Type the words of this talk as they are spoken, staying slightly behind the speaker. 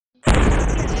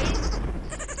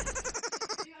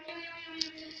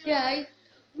Guys,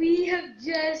 we have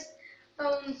just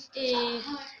found a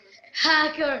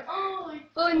hacker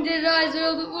on the Rise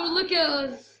World at War. Look at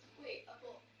us. Wait, I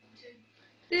got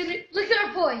two. Look at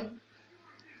our point.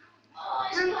 Oh,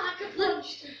 it's hacker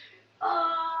punched.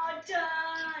 Oh,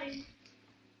 die.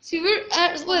 See, we're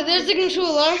look, there's the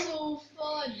controller. So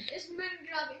fun. It's moon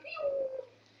grabbing.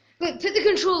 Look, put the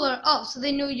controller up so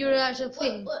they know you're actually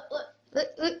playing. Look.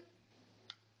 Look.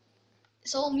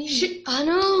 It's all me. I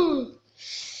know.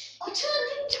 Oh,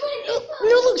 220.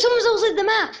 No, look, someone's outside the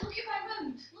map. Look at my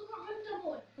round. Look what round I'm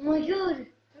on. Oh my god.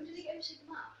 How did they get inside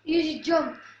the map? You should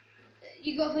jump.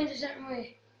 You gotta find a certain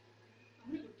way.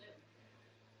 I'm gonna go down.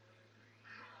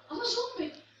 I'm a zombie.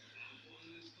 Is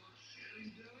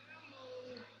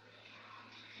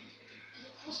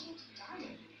it possible to die on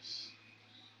this?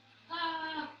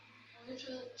 I'm gonna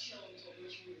try to chill until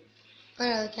this room. I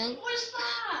really can't. What is that?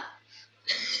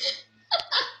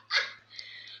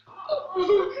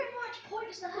 Look how much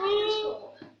points the hacker's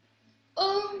got.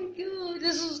 Oh my god,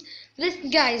 this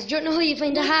guys, do you know how you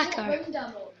find a hacker? Round I'm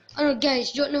on. Oh no,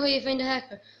 guys, do you know how you find a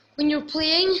hacker? When you're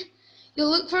playing, you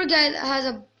look for a guy that has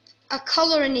a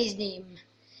colour in his name.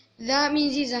 That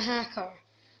means he's a hacker.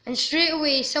 And straight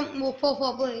away something will pop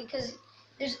up, like, because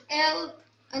there's L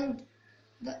and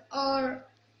the R,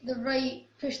 the right,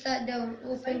 push that down,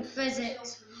 open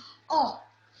physics. Oh,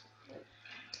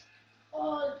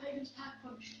 Oh, the penguin's pack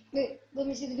punched. wait, let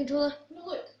me see the controller. No,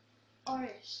 look.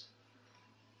 RS.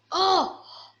 Oh,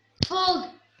 fog.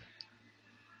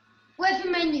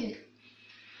 Weapon menu.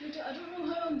 I don't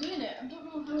know how I'm doing it. I don't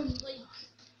know how I'm like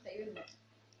doing it.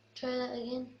 Try that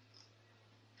again.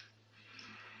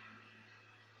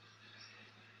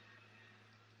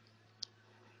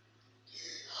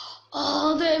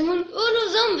 Oh, oh no,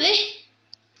 zombie.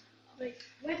 Right,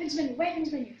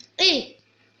 weapons menu. Hey,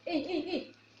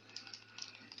 Hey.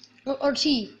 or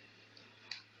T.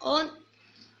 On.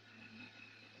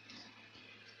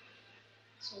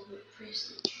 So look,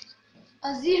 prestige.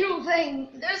 A 0 thing.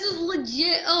 This is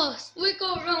legit us. We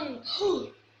go around.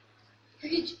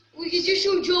 we could just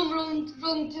show jump around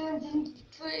from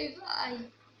 225.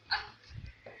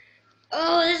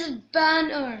 Oh, this is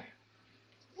banter.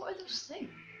 What are those things?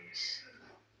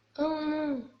 Oh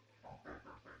no.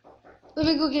 Let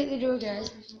me go get the door,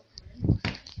 guys.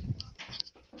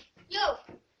 Yo!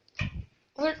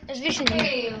 It's Reese in here.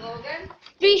 Hey, Logan.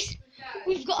 Reese,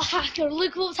 we've got a hacker.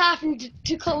 Look what's happened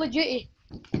to Call of Duty.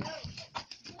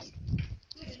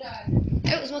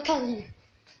 It was my cousin.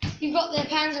 You've got the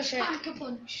Panzer shirt. Hacker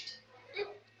punched.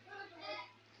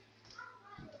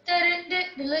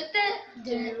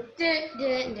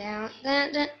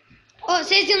 Oh, it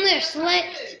says in there,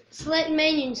 select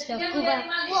menu and stuff. Go back.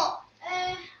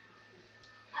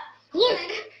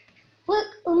 What?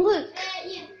 Look.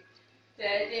 Yeah.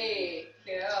 Daddy,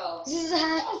 girl. This is a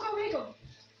hack. Oh, go, here go.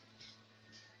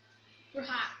 We're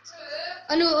hacked.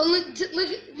 I know. Look to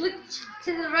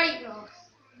the right, though.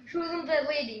 Show them the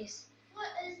ladies. What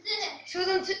is this? Show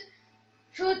them to.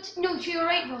 No, to your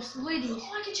right, boss. The ladies.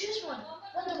 Oh, I can choose one.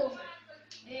 Wonder Woman.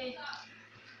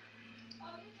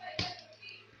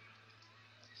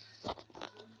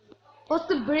 What's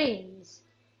the brains?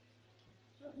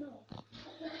 I don't know.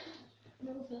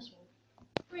 No, the first one.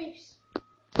 Briefs.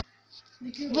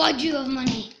 Why do you love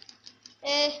money?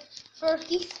 For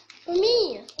Keith. For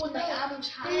me. Oh, like Adam's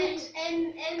hat. I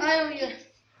owe you.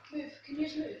 Move. Can you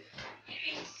just move?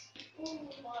 Oh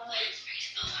my.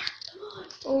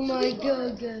 Oh my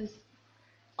god, guys.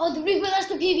 Oh, the reaper, that's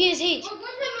the PPSH.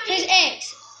 His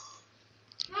X.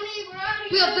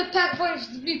 We have the pack punch,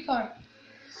 the reaper.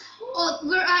 Oh,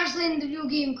 we're actually in the real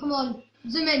game. Come on.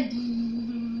 Zoom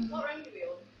in. What rank are we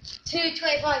on?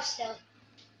 225 still.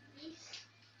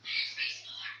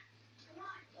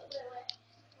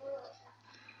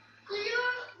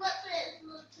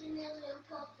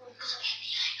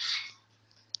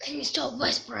 Can you stop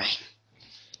whispering?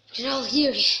 Can all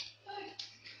hear you?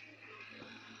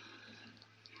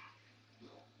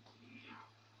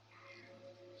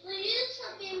 So you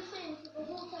just being seen for the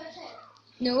whole time?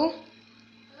 No.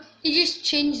 You just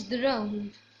changed the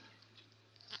round.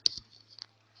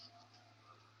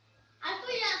 I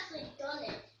thought you actually done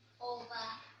it over.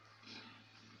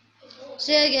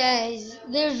 So yeah, guys,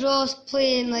 there's Ross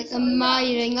playing like a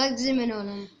admiring, like zooming on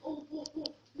him. Oh,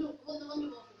 no, Wonder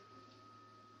Woman.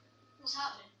 What's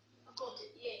happening? I've got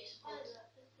it, yes. What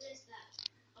is that?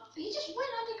 He just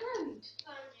went underground.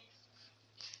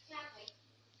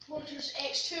 Fortress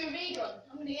X2 ray gun.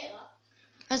 I'm gonna get that.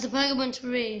 That's the Vagabond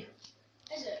Ray.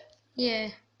 Is it? Yeah.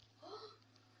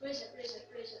 Where is it?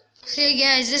 So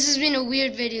yeah, guys, this has been a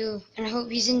weird video, and I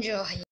hope you enjoy.